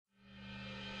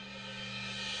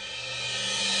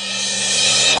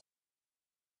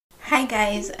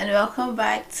guys, and welcome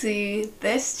back to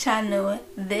this channel,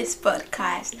 this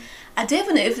podcast. I don't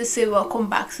even know if to say welcome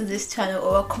back to this channel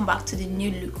or welcome back to the new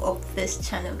look of this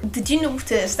channel. Did you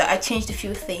notice that I changed a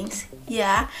few things?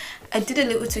 Yeah, I did a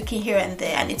little tweaking here and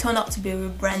there and it turned out to be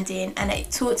rebranding and I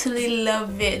totally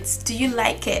love it. Do you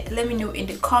like it? Let me know in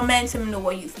the comments, let me know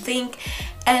what you think.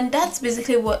 And that's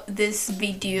basically what this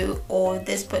video or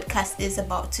this podcast is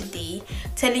about today,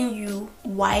 telling you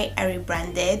why I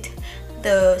rebranded,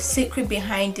 the secret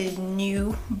behind the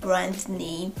new brand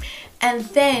name, and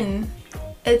then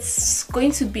it's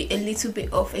going to be a little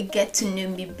bit of a get to know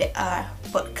me better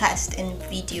podcast and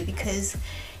video, because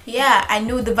yeah, I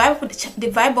know the vibe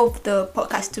of the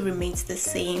podcast still remains the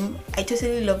same. I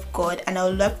totally love God and I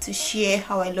would love to share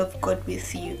how I love God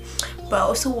with you, but I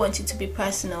also want it to be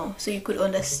personal so you could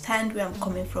understand where I'm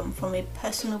coming from a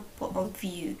personal point of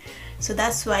view. So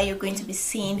that's why you're going to be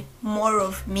seeing more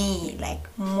of me, like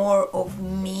more of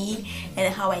me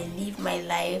and how I live my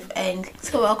life. And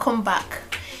so welcome back.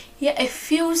 Yeah, it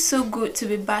feels so good to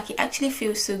be back. It actually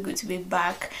feels so good to be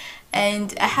back.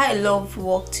 And I had a lot of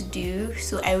work to do,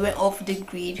 so I went off the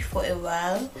grid for a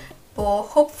while, but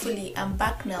hopefully I'm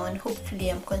back now and hopefully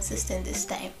I'm consistent this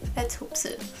time. Let's hope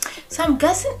so. So I'm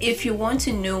guessing if you want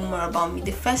to know more about me,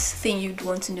 the first thing you'd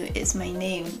want to know is my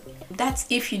name. That's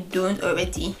if you don't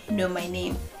already know my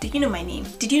name. Did you know my name?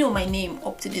 Did you know my name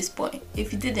up to this point?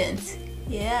 If you didn't,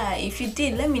 yeah, if you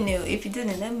did, let me know. If you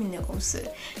didn't, let me know also.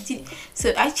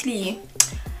 So actually,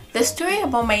 the story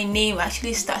about my name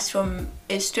actually starts from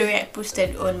a story I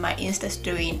posted on my Insta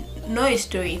story. Not a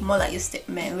story, more like a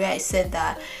statement, where I said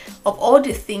that of all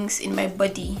the things in my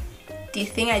body, the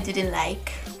thing I didn't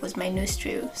like was my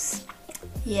nostrils.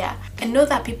 Yeah, I know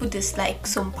that people dislike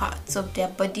some parts of their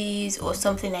bodies or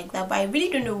something like that, but I really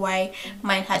don't know why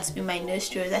mine had to be my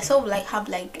nostrils. I sort of like have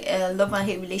like a love and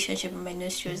hate relationship with my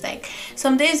nostrils. Like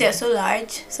some days they're so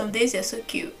large, some days they're so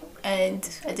cute, and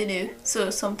I don't know, so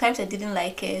sometimes I didn't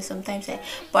like it,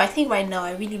 but I think right now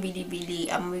I really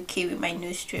am okay with my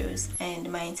nostrils,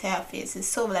 and my entire face is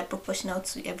sort of like proportional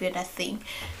to every other thing,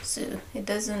 so it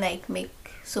doesn't like make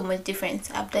so much difference.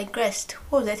 I've digressed.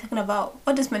 What was I talking about?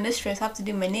 What does my nostrils have to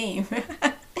do with my name?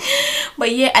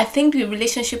 But yeah, I think the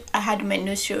relationship I had with my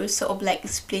nostrils sort of like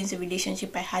explains the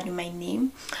relationship I had with my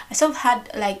name. I sort of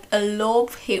had like a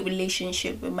love-hate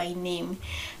relationship with my name,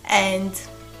 and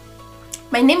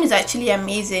my name is actually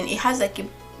amazing. It has like a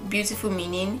beautiful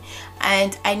meaning,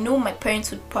 and I know my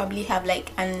parents would probably have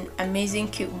like an amazing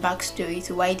cute backstory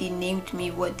to why they named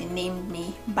me what they named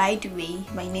me. By the way,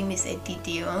 my name is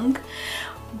Edidiong,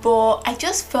 but I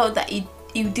just felt that it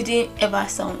didn't ever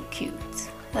sound cute.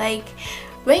 Like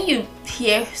when you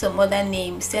hear some other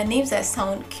names, there are names that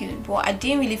sound cute, but I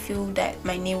didn't really feel that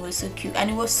my name was so cute, and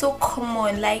it was so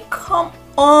common. Like, come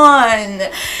on,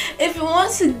 if you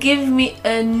want to give me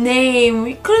a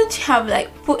name, couldn't you have like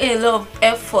put a lot of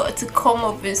effort to come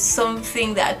up with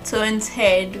something that turns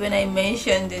head when I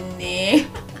mentioned the name?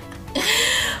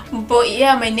 But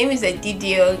yeah, my name is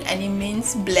Edidiong and it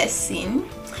means blessing,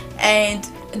 and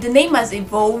the name has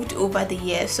evolved over the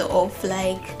years. So of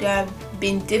like there have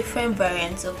been different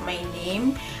variants of my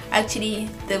name. Actually,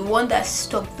 the one that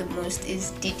stuck the most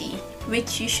is Didi,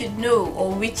 which you should know,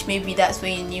 or which maybe that's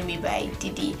when you knew me by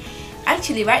Didi.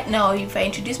 Actually, right now, if I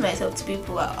introduce myself to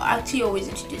people, I actually always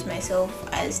introduce myself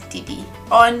as Didi.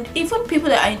 And even people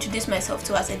that I introduce myself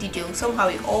to as a Didi, somehow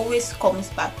it always comes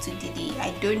back to Didi.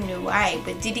 I don't know why,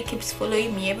 but Didi keeps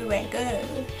following me everywhere I go.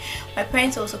 My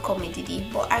parents also call me Didi,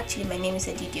 but actually my name is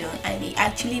Edidiong and it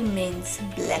actually means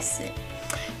blessing.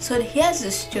 So here's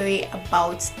the story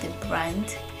about the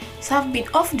brand. So I've been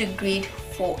off the grid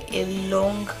for a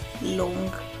long,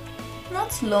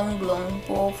 but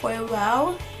for a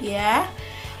while. Yeah,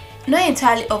 not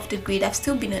entirely off the grid. I've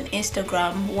still been on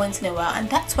Instagram once in a while, and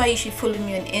that's why you should follow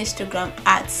me on Instagram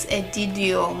at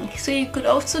Edidiong, so you could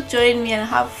also join me and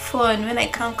have fun when I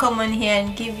can't come on here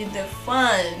and give you the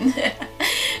fun.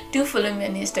 Do follow me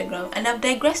on Instagram. And I've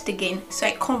digressed again, so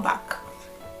I come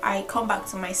back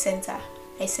to my center.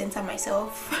 I center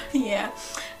myself. Yeah,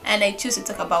 and I choose to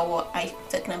talk about what I'm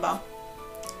talking about.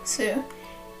 So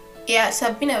yeah, so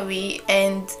I've been away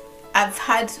and I've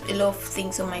had a lot of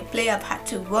things on my plate. I've had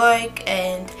to work,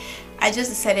 and I just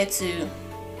decided to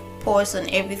pause on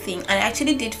everything, and I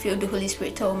actually did feel the Holy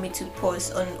Spirit told me to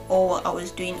pause on all what I was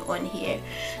doing on here.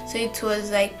 So it was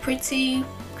like pretty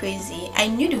crazy. I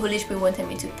knew the Holy Spirit wanted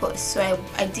me to pause, so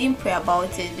I didn't pray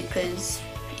about it, because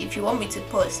if you want me to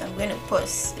pause, I'm going to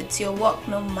pause. It's your work,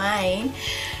 not mine.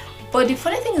 But the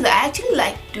funny thing is that I actually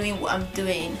like doing what I'm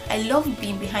doing. I love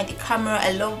being behind the camera.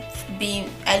 I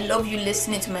love you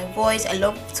listening to my voice. I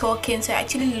love talking. So I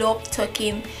actually love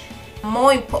talking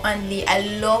more importantly, I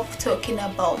love talking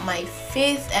about my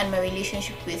faith and my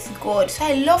relationship with God. So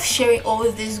I love sharing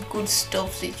all this good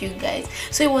stuff with you guys.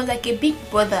 So it was like a big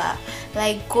brother,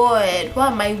 like, God, why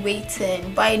am I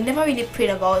waiting? But I never really prayed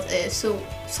about it. So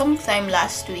sometime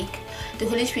last week, the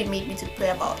Holy Spirit made me to pray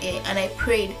about it, and I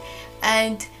prayed,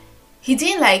 and he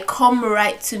didn't like come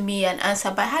right to me and answer,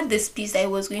 but I had this peace that he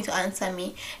was going to answer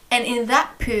me. And in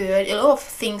that period, a lot of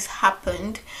things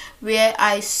happened where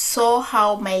I saw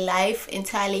how my life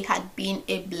entirely had been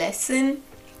a blessing,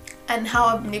 and how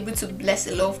I've been able to bless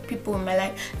a lot of people in my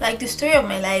life. Like, the story of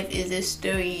my life is a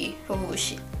story,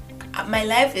 my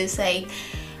life is like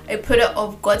a product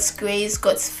of God's grace,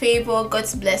 God's favor,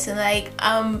 God's blessing. Like,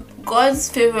 God's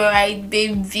favorite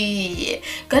baby.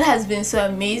 God has been so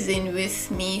amazing with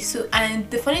me. So, and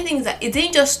the funny thing is that it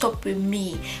didn't just stop with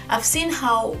me. I've seen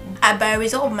how by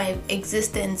result of my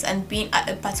existence and being at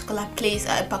a particular place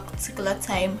at a particular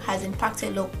time has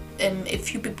impacted a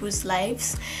few people's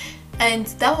lives, and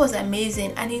that was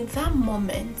amazing. And in that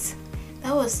moment,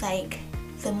 that was like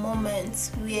the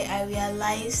moment where I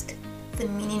realized the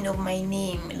meaning of my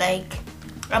name. Like,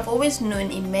 I've always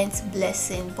known it meant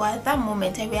blessing, but at that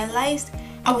moment I realized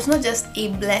I was not just a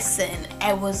blessing,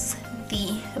 I was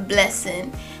the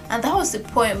blessing. And that was the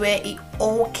point where it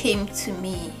all came to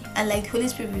me, and like the Holy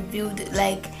Spirit revealed it,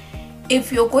 like,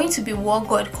 if you're going to be what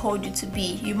God called you to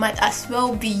be, you might as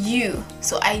well be you.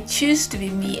 So I choose to be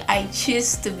me, I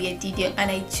choose to be Edidion,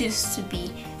 and I choose to be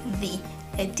the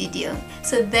Edidion.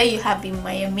 So there you have it,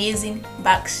 my amazing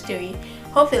backstory.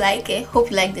 Hope you like it, hope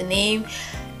you like the name.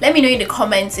 Let me know in the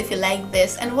comments if you like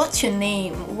this. And what's your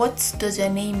name? What does your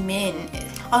name mean?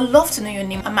 I'd love to know your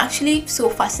name. I'm actually so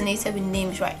fascinated with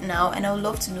names right now, and I would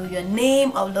love to know your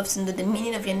name. I would love to know the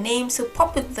meaning of your name. So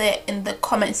pop it there in the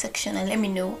comment section and let me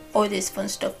know all this fun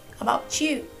stuff about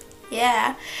you.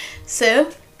 Yeah,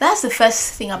 so that's the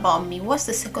first thing about me. What's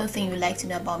the second thing you'd like to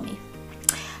know about me?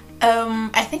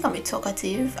 I think I'm a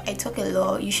talkative. I talk a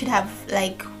lot. You should have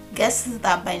like guessed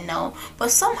that by now,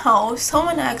 but somehow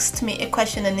someone asked me a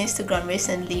question on Instagram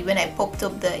recently when I popped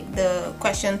up the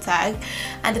question tag,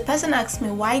 and the person asked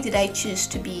me, why did I choose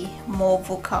to be more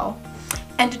vocal?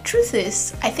 And the truth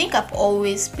is, I think I've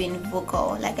always been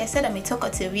vocal. Like I said, I'm a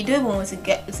talkative. You don't even want to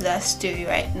get to that story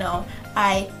right now.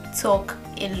 I talk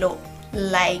a lot,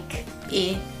 like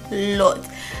a lot.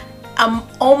 I'm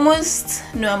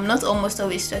not almost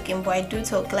always talking, but I do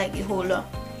talk like a whole lot.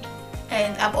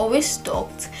 And I've always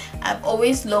talked. I've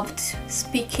always loved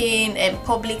speaking and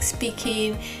public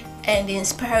speaking and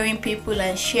inspiring people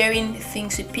and sharing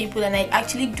things with people, and I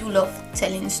actually do love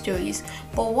telling stories.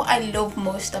 But what I love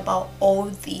most about all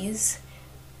these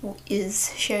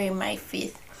is sharing my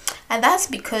faith, and that's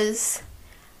because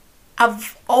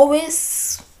I've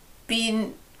always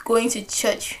been going to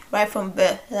church right from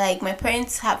birth. Like, my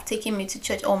parents have taken me to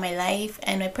church all my life,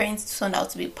 and my parents turned out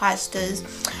to be pastors.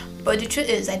 But the truth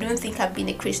is, I don't think I've been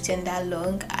a Christian that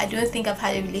long. I don't think I've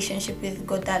had a relationship with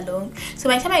God that long. So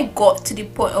by the time I got to the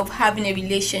point of having a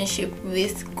relationship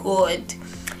with God,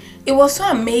 it was so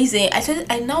amazing.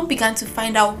 I now began to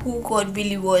find out who God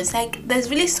really was. Like, there's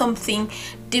really something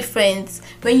different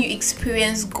when you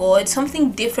experience God,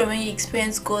 something different when you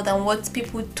experience God than what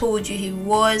people told you He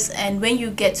was, and when you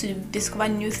get to discover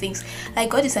new things. Like,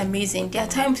 God is amazing. There are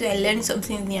times where I learn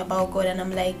something new about God and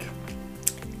I'm like,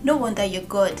 no wonder you're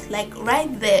God. Like,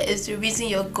 right there is the reason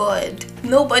you're God.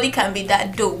 Nobody can be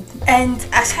that dope. And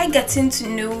as I getting to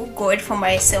know God for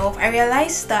myself, I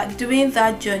realized that during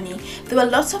that journey, there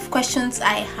were lots of questions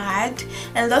I had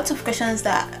and lots of questions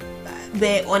that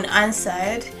were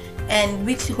unanswered, and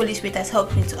which the Holy Spirit has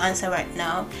helped me to answer right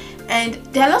now. And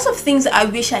there are lots of things that I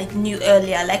wish I knew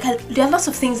earlier. Like, there are lots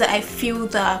of things that I feel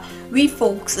that we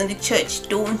folks in the church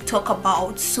don't talk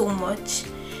about so much.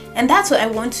 And that's what I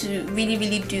want to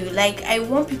really do. Like, I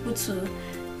want people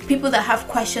that have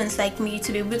questions like me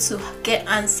to be able to get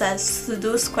answers to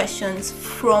those questions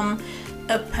from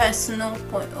a personal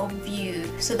point of view.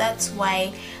 So that's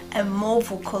why I'm more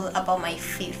vocal about my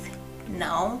faith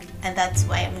now, and that's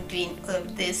why I'm doing all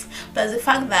of this. But the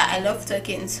fact that I love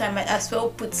talking, so I might as well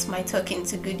put my talking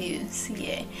to good use.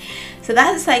 Yeah, so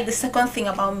that's like the second thing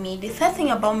about me. The third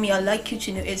thing about me I'd like you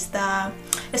to know is that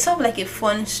it's sort of like a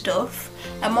fun stuff.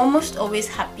 I'm almost always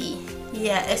happy,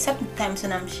 yeah, except the times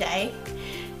when I'm shy.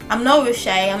 I'm not real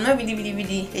shy. I'm not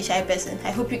really a shy person.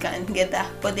 I hope you can get that.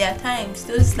 But there are times,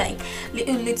 those like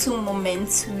little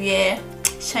moments where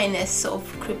shyness sort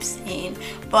of creeps in.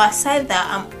 But aside that,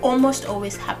 I'm almost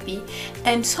always happy,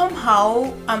 and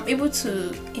somehow I'm able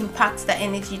to impact that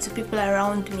energy to people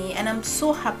around me, and I'm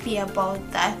so happy about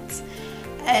that.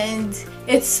 and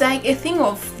it's like a thing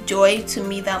of joy to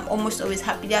me that I'm almost always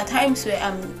happy. There are times where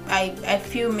I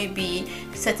feel maybe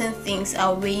certain things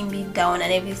are weighing me down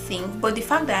and everything, but the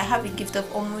fact that I have a gift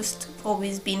of almost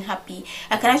always being happy,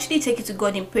 I can actually take it to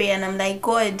God in prayer, and I'm like,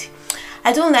 God,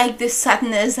 I don't like this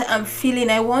sadness that I'm feeling.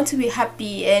 I want to be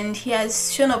happy, and He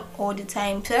has shown up all the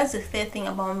time. So that's the third thing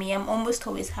about me. I'm almost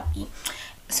always happy.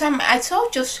 So I sort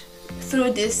of just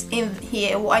throw this in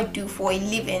here, what I do for a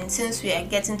living, since we are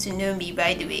getting to know me.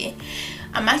 By the way,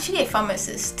 I'm actually a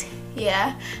pharmacist,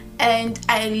 yeah, and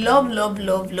I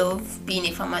love being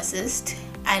a pharmacist.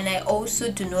 And I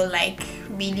also do not like,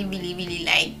 really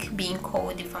like being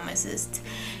called a pharmacist.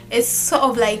 It's sort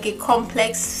of like a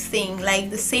complex thing,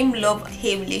 like the same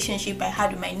love-hate relationship I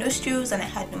had with my nostrils and I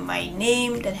had with my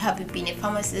name that I have with being a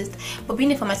pharmacist. But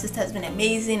being a pharmacist has been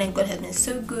amazing and God has been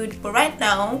so good. But right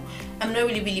now, I'm not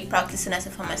really practicing as a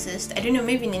pharmacist. I don't know,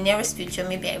 maybe in the nearest future,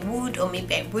 maybe I would or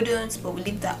maybe I wouldn't, but we'll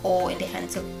leave that all in the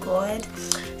hands of God.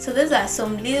 So those are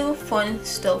some little fun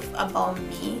stuff about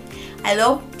me. I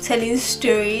love telling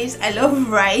stories, I love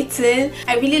writing,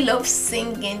 I really love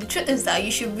singing. The truth is that you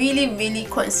should really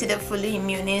consider following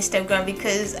me on Instagram,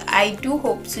 because I do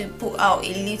hope to put out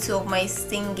a little of my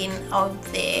singing out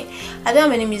there. I don't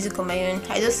have any music on my own,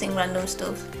 I just sing random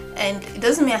stuff. And it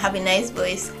doesn't mean I have a nice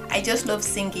voice, I just love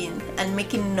singing and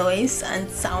making noise and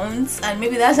sounds, and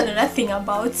maybe that's another thing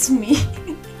about me.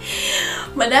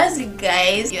 But that's it,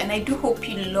 guys, and I do hope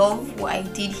you love what I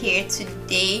did here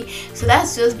today. So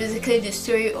that's just basically the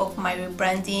story of my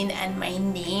rebranding and my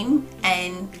name,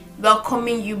 and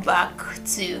welcoming you back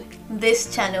to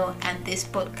this channel and this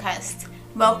podcast.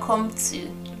 Welcome to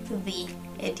the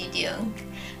Edidiong,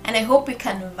 and I hope we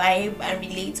can vibe and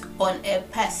relate on a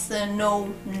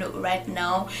personal note right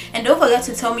now. And don't forget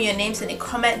to tell me your names in the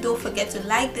comment. Don't forget to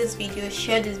like this video,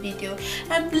 share this video,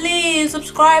 and please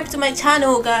subscribe to my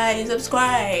channel, guys.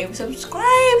 Subscribe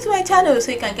to my channel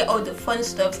so you can get all the fun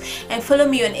stuff. And follow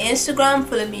me on Instagram,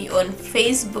 follow me on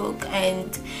Facebook,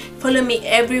 and follow me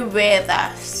everywhere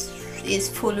that is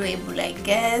followable, I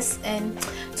guess. And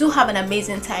do have an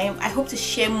amazing time. I hope to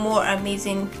share more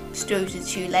amazing stories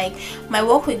with you. Like, my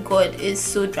work with God is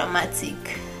so dramatic,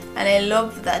 and I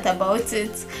love that about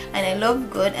it, and I love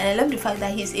God, and I love the fact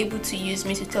that He's able to use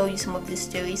me to tell you some of these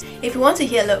stories. If you want to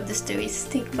hear a lot of the stories,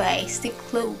 stick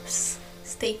close,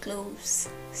 stay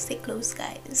close,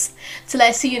 guys. Till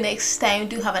I see you next time,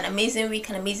 do have an amazing week,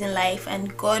 an amazing life,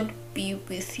 and God be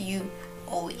with you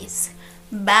always.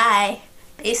 Bye.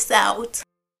 Peace out.